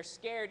crashing and they're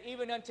scared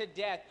even unto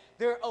death,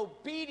 they're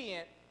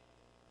obedient.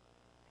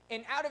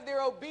 And out of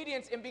their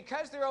obedience, and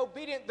because they're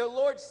obedient, the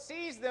Lord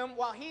sees them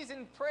while he's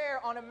in prayer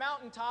on a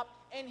mountaintop,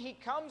 and he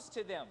comes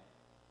to them.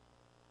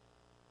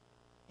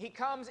 He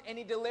comes and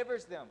he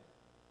delivers them.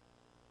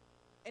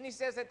 And he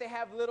says that they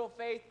have little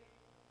faith,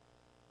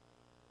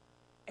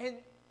 and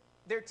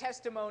their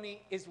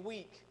testimony is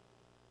weak.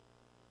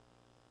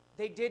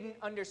 They didn't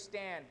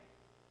understand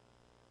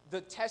the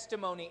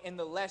testimony and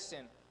the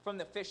lesson from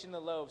the fish and the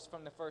loaves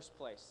from the first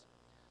place.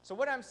 So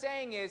what I'm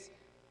saying is,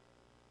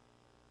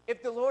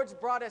 if the Lord's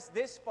brought us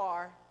this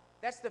far,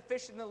 that's the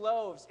fish and the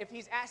loaves. If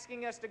he's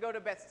asking us to go to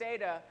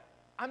Bethsaida,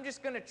 I'm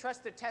just going to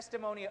trust the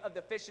testimony of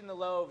the fish and the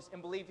loaves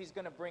and believe he's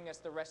going to bring us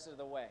the rest of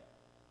the way.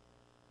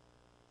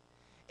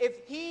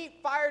 If he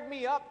fired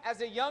me up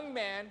as a young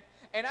man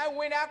and I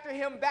went after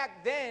him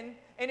back then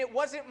and it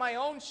wasn't my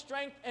own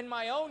strength and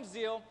my own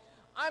zeal,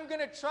 I'm going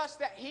to trust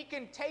that he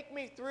can take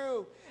me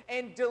through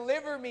and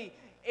deliver me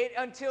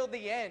until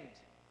the end,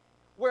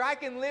 where I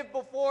can live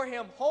before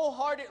him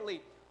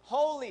wholeheartedly,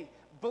 holy,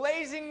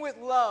 blazing with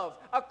love,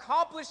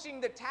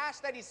 accomplishing the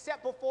task that he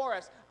set before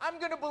us. I'm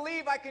going to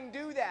believe I can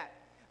do that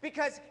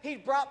because he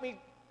brought me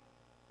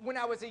when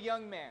I was a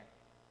young man.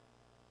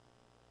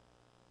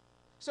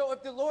 So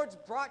if the Lord's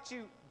brought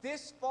you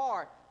this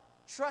far,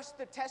 trust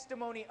the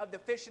testimony of the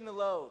fish and the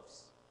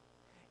loaves.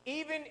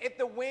 Even if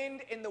the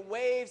wind and the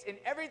waves and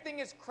everything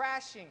is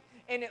crashing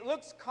and it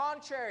looks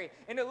contrary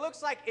and it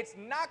looks like it's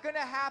not going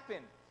to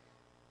happen,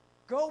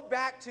 go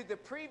back to the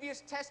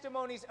previous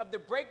testimonies of the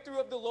breakthrough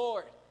of the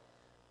Lord.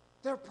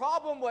 Their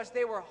problem was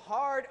they were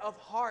hard of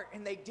heart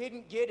and they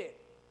didn't get it.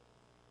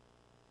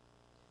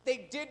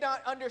 They did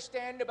not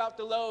understand about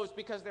the loaves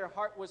because their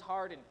heart was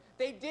hardened.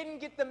 They didn't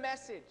get the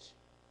message.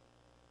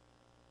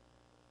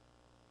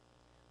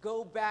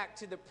 Go back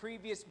to the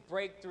previous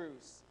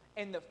breakthroughs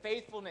and the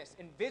faithfulness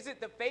and visit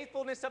the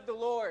faithfulness of the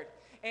Lord,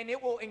 and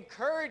it will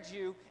encourage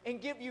you and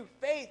give you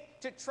faith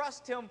to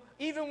trust Him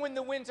even when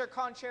the winds are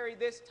contrary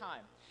this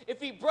time. If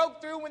He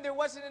broke through when there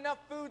wasn't enough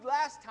food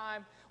last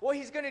time, well,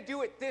 He's going to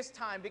do it this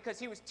time because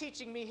He was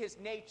teaching me His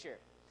nature.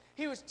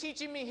 He was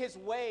teaching me His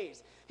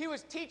ways. He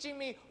was teaching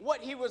me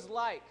what He was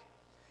like.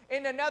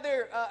 In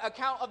another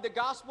account of the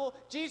gospel,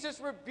 Jesus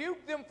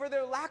rebuked them for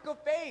their lack of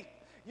faith.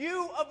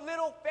 You of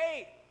little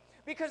faith.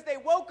 Because they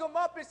woke Him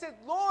up and said,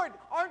 Lord,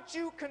 aren't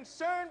you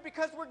concerned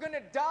because we're going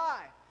to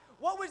die?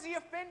 What was He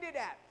offended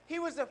at? He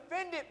was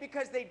offended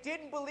because they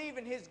didn't believe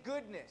in His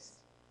goodness.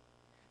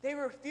 They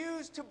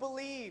refused to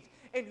believe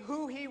in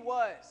who He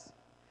was.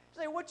 He's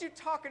like, what you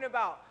talking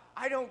about?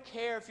 I don't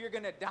care if you're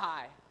going to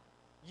die.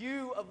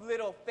 You of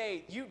little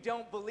faith, you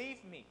don't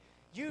believe me.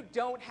 You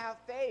don't have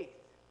faith.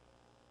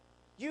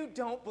 You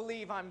don't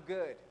believe I'm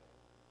good.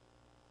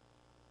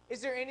 Is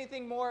there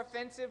anything more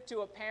offensive to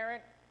a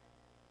parent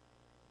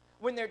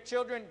when their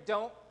children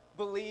don't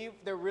believe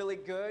they're really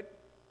good?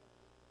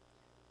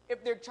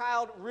 If their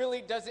child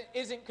really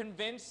isn't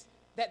convinced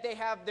that they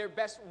have their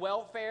best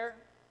welfare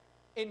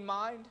in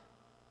mind?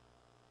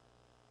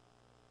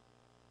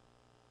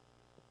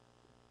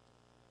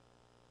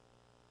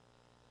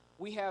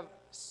 We have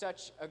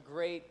such a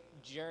great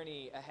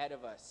journey ahead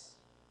of us.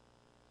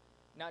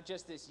 Not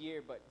just this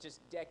year, but just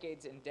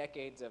decades and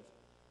decades of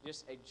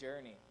just a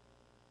journey.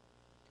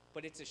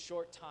 But it's a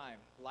short time.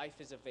 Life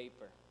is a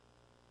vapor.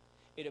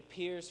 It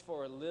appears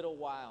for a little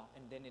while,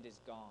 and then it is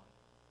gone.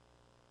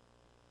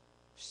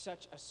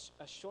 Such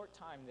a short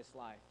time, this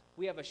life.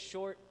 We have a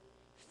short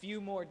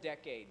few more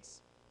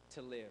decades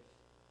to live.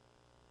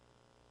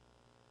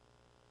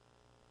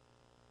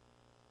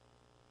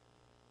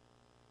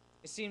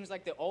 It seems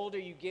like the older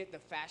you get, the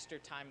faster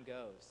time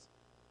goes.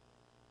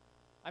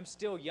 I'm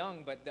still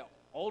young, but the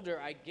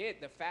older I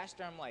get, the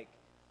faster I'm like,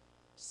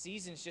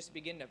 seasons just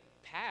begin to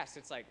pass.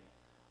 It's like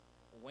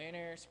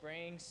winter,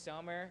 spring,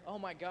 summer. Oh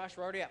my gosh,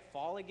 we're already at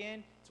fall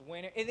again. It's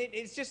winter. And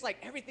it's just like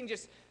everything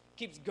just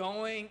keeps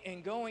going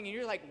and going. And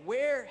you're like,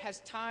 where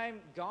has time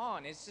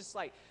gone? It's just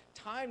like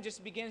time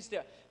just begins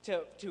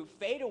to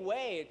fade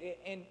away.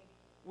 And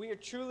we are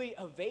truly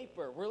a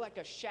vapor. We're like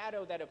a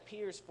shadow that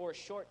appears for a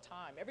short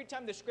time. Every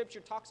time the scripture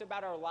talks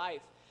about our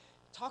life,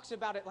 it talks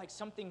about it like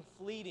something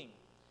fleeting.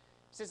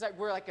 It says like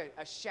we're like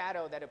a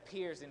shadow that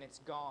appears and it's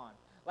gone.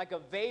 Like a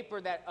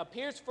vapor that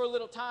appears for a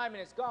little time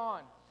and it's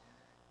gone.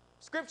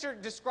 Scripture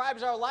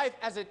describes our life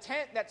as a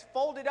tent that's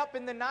folded up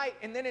in the night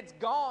and then it's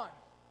gone.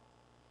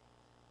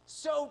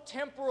 So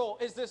temporal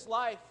is this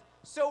life.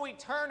 So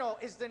eternal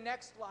is the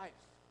next life.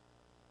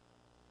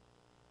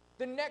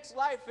 The next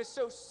life is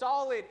so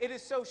solid. It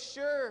is so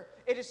sure.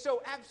 It is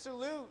so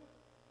absolute.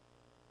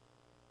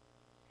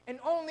 And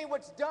only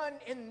what's done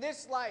in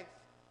this life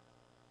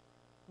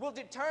will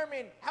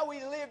determine how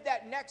we live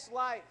that next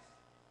life.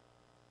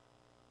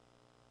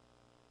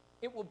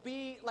 It will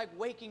be like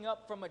waking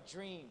up from a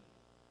dream.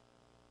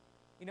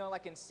 You know,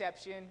 like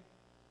Inception,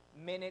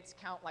 minutes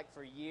count like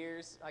for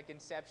years, like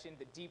Inception,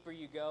 the deeper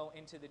you go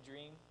into the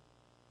dream.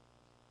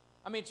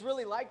 I mean, it's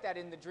really like that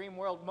in the dream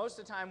world. Most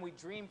of the time we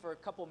dream for a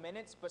couple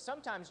minutes, but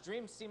sometimes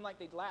dreams seem like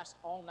they'd last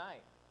all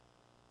night.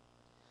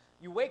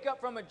 You wake up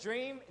from a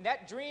dream, and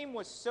that dream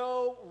was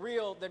so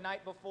real the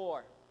night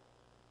before.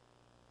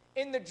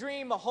 In the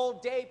dream, a whole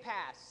day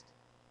passed.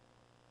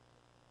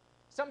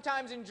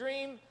 Sometimes in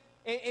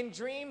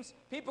dreams,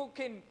 people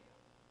can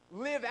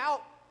live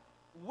out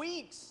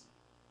weeks.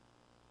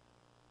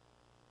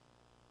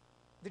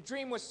 The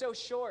dream was so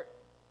short,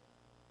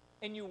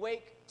 and you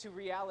wake to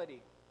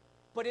reality.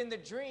 But in the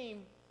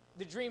dream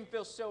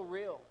feels so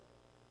real.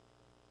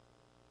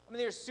 I mean,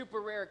 there's super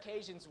rare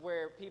occasions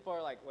where people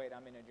are like, wait,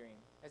 I'm in a dream.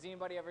 Has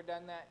anybody ever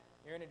done that?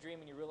 You're in a dream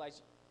and you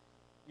realize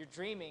you're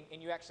dreaming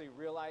and you actually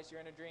realize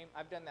you're in a dream?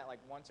 I've done that like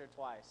once or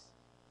twice.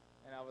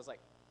 And I was like,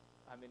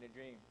 I'm in a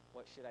dream.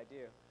 What should I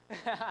do?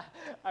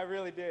 I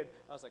really did.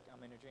 I was like,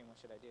 I'm in a dream. What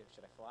should I do?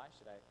 Should I fly?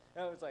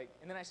 And I was like,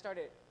 and then I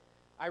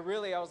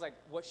was like,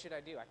 what should I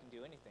do? I can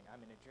do anything.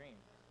 I'm in a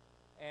dream.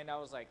 And I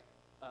was like,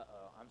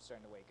 uh-oh, I'm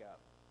starting to wake up.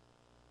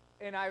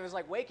 And I was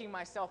like waking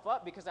myself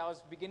up because I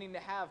was beginning to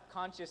have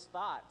conscious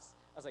thoughts.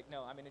 I was like,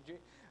 no, I'm in a dream.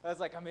 I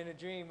was like, I'm in a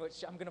dream.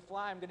 I'm going to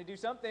fly. I'm going to do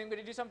something. I'm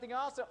going to do something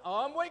else.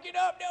 Oh, I'm waking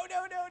up. No.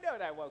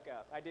 And I woke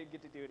up. I didn't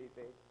get to do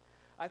anything.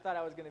 I thought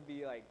I was going to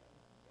be like,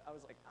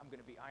 I'm going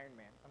to be Iron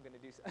Man. I'm going to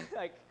do something.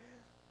 Like,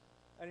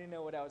 I didn't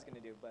know what I was going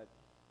to do, but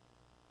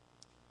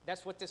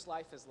that's what this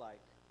life is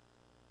like.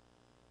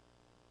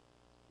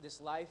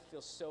 This life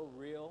feels so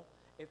real,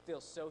 It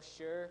feels so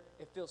sure.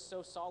 It feels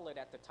so solid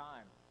at the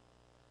time.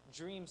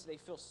 Dreams, they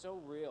feel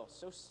so real,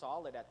 so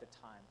solid at the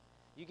time.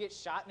 You get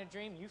shot in a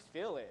dream, you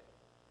feel it.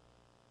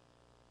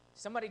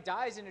 Somebody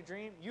dies in a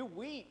dream, you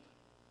weep.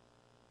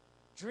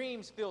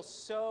 Dreams feel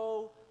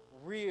so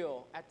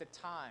real at the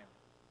time,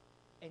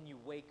 and you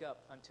wake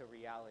up unto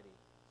reality.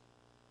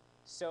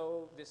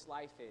 So this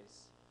life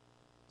is.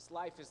 This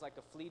life is like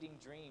a fleeting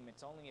dream.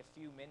 It's only a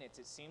few minutes.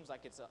 It seems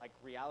like it's like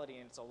reality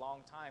and it's a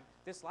long time.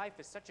 This life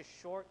is such a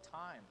short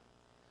time.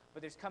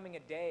 But there's coming a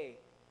day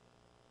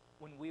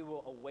when we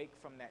will awake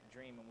from that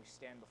dream and we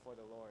stand before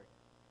the Lord.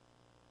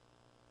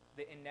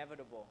 The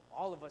inevitable.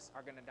 All of us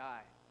are going to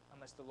die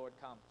unless the Lord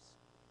comes.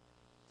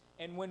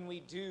 And when we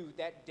do,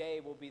 that day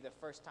will be the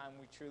first time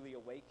we truly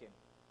awaken.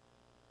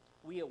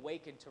 We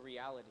awaken to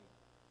reality.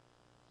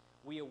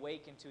 We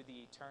awaken to the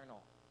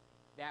eternal.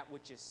 That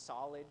which is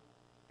solid,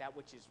 that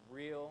which is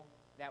real,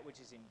 that which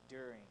is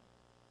enduring.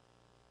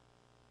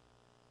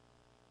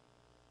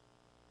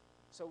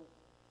 So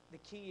the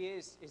key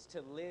is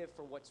to live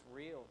for what's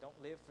real. Don't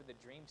live for the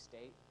dream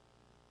state.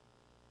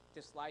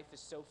 This life is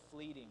so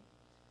fleeting.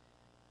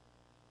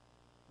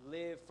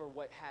 Live for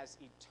what has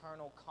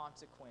eternal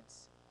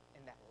consequence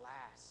and that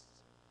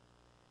lasts.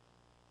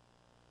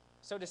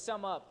 So to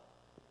sum up,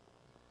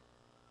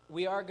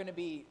 we are going to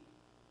be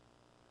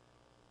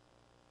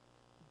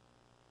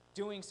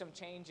doing some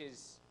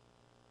changes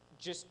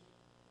just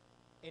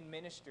in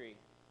ministry.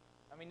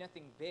 I mean,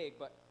 nothing big,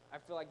 but I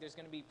feel like there's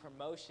going to be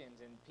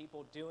promotions and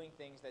people doing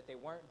things that they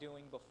weren't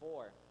doing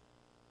before.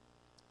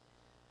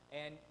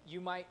 And you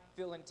might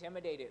feel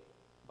intimidated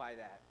by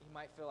that. You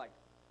might feel like,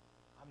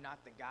 I'm not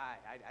the guy.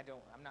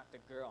 I'm not the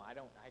girl.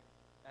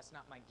 That's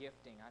not my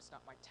gifting. That's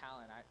not my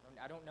talent.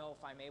 I don't know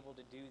if I'm able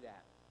to do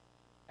that.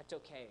 That's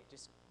okay.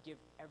 Just give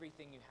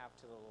everything you have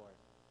to the Lord.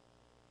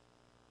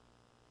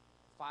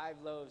 5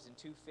 loaves and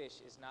 2 fish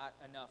is not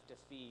enough to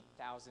feed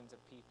thousands of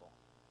people.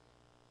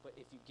 But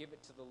if you give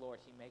it to the Lord,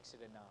 He makes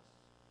it enough.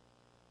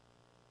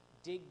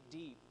 Dig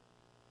deep.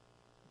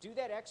 Do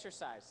that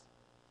exercise.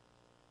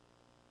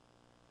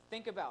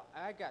 Think about,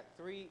 I got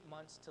 3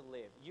 months to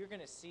live. You're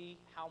going to see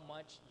how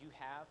much you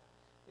have.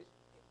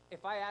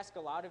 If I ask a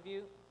lot of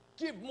you,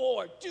 give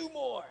more, do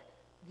more,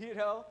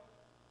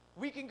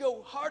 we can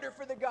go harder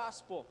for the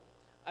gospel.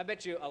 I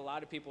bet you a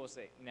lot of people will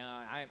say,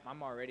 no,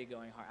 I'm already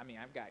going hard. I mean,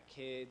 I've got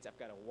kids, I've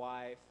got a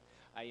wife.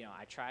 I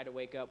try to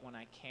wake up when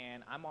I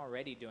can. I'm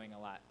already doing a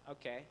lot.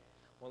 Okay,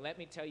 well, let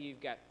me tell you,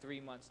 you've got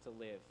 3 months to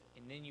live.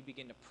 And then you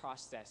begin to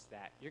process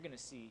that. You're going to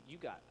see you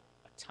got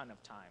a ton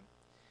of time.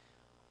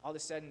 All of a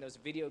sudden, those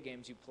video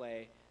games you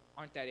play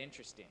aren't that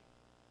interesting.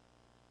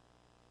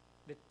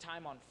 The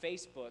time on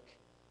Facebook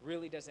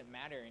really doesn't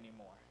matter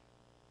anymore.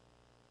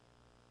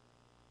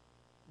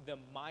 The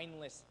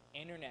mindless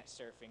internet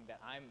surfing that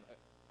I'm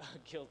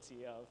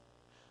guilty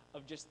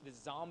of just the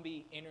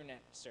zombie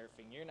internet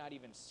surfing. You're not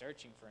even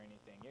searching for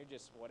anything. You're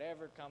just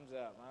whatever comes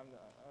up.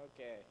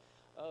 Okay.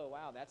 Oh,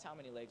 wow, that's how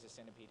many legs a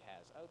centipede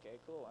has. Okay,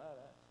 cool.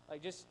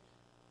 Like just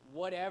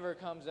whatever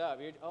comes up.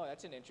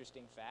 That's an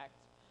interesting fact.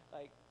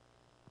 Like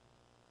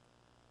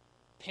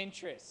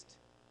Pinterest.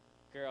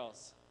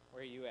 Girls,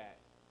 where are you at?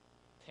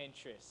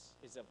 Pinterest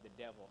is of the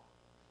devil.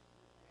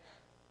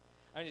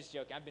 I'm just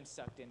joking. I've been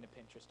sucked into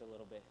Pinterest a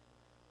little bit.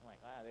 I'm like,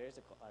 wow, there's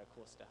a lot of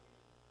cool stuff.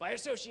 By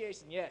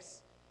association,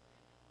 yes.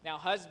 Now,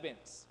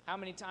 husbands, how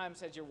many times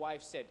has your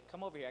wife said,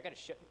 come over here, I got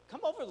to come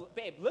over,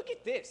 babe, look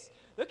at this.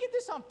 Look at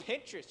this on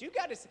Pinterest. You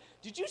got to,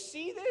 did you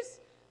see this?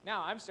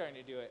 Now I'm starting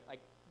to do it. Like,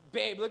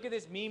 babe, look at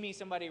this meme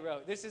somebody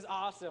wrote. This is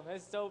awesome.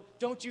 It's so,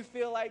 don't you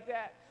feel like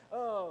that?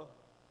 Oh,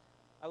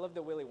 I love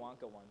the Willy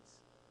Wonka ones.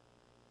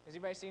 Has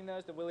anybody seen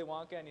those? The Willy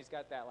Wonka, and he's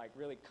got that like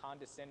really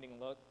condescending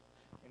look,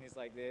 and he's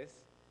like this,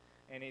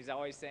 and he's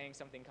always saying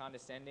something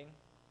condescending.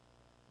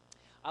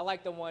 I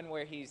like the one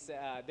where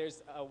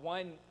there's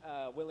one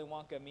Willy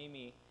Wonka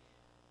meme,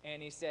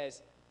 and he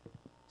says,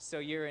 so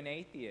you're an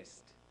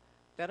atheist.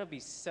 That'll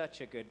be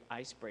such a good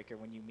icebreaker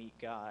when you meet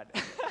God.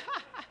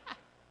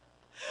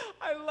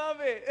 I love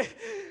it.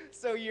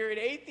 So you're an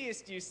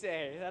atheist, you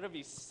say. That'll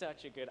be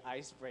such a good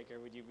icebreaker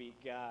when you meet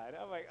God.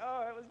 I'm like,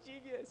 oh, that was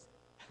genius.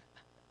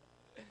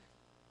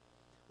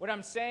 What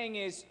I'm saying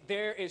is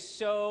there is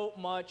so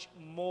much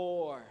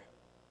more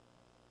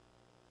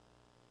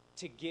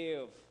to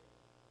give.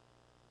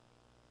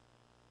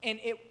 And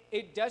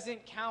it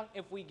doesn't count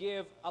if we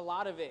give a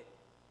lot of it,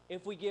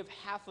 if we give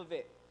half of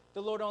it.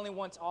 The Lord only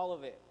wants all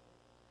of it.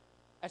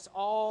 That's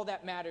all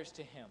that matters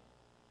to Him,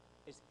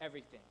 is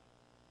everything.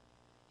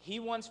 He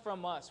wants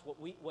from us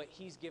what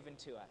He's given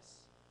to us.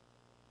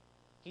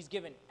 He's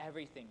given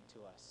everything to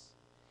us.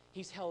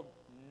 He's held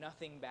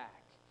nothing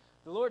back.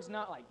 The Lord's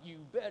not like, you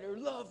better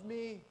love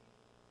me.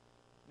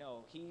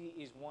 No, He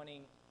is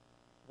wanting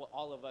what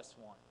all of us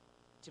want,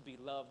 to be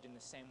loved in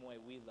the same way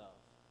we love.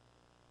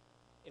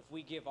 If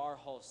we give our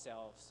whole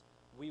selves,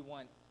 we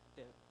want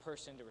the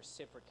person to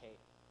reciprocate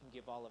and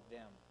give all of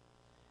them.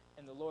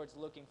 And the Lord's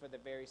looking for the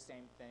very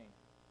same thing.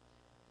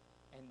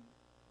 And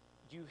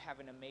you have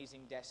an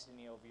amazing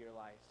destiny over your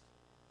life.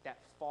 that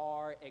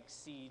far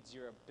exceeds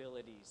your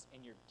abilities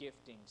and your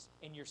giftings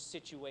and your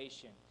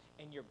situation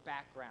and your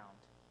background.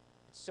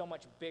 It's so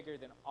much bigger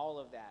than all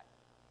of that.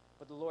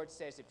 But the Lord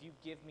says, if you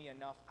give me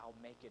enough, I'll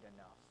make it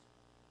enough.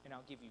 And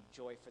I'll give you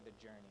joy for the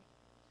journey.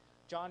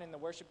 John and the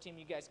worship team,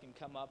 you guys can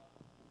come up.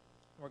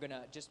 We're going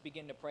to just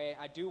begin to pray.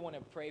 I do want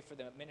to pray for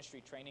the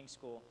ministry training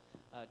school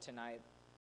tonight.